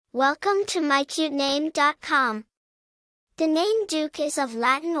Welcome to mycutename.com. The name Duke is of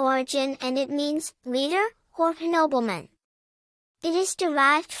Latin origin and it means leader or nobleman. It is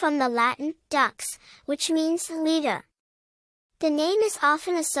derived from the Latin dux, which means leader. The name is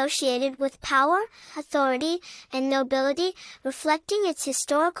often associated with power, authority, and nobility, reflecting its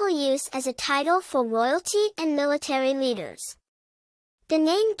historical use as a title for royalty and military leaders. The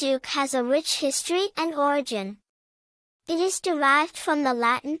name Duke has a rich history and origin. It is derived from the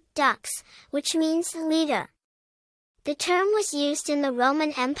Latin dux, which means leader. The term was used in the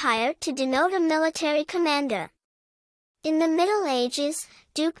Roman Empire to denote a military commander. In the Middle Ages,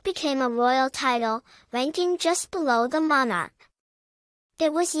 Duke became a royal title, ranking just below the monarch.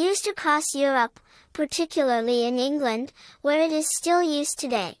 It was used across Europe, particularly in England, where it is still used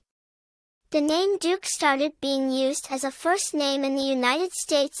today. The name Duke started being used as a first name in the United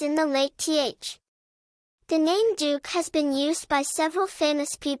States in the late th. The name Duke has been used by several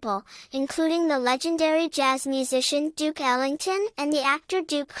famous people, including the legendary jazz musician Duke Ellington and the actor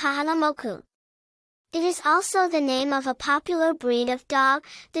Duke Kahanamoku. It is also the name of a popular breed of dog,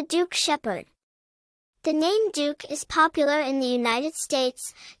 the Duke Shepherd. The name Duke is popular in the United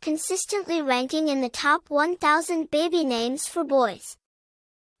States, consistently ranking in the top 1,000 baby names for boys.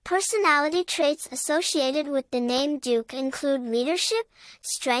 Personality traits associated with the name Duke include leadership,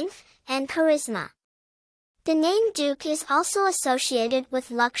 strength, and charisma. The name Duke is also associated with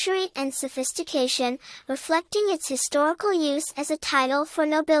luxury and sophistication, reflecting its historical use as a title for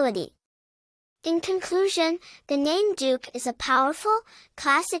nobility. In conclusion, the name Duke is a powerful,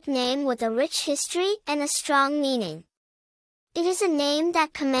 classic name with a rich history and a strong meaning. It is a name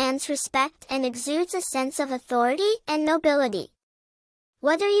that commands respect and exudes a sense of authority and nobility.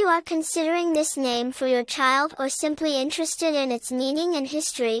 Whether you are considering this name for your child or simply interested in its meaning and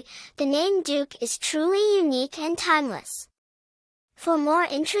history, the name Duke is truly unique and timeless. For more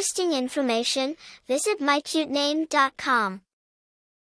interesting information, visit mycutename.com.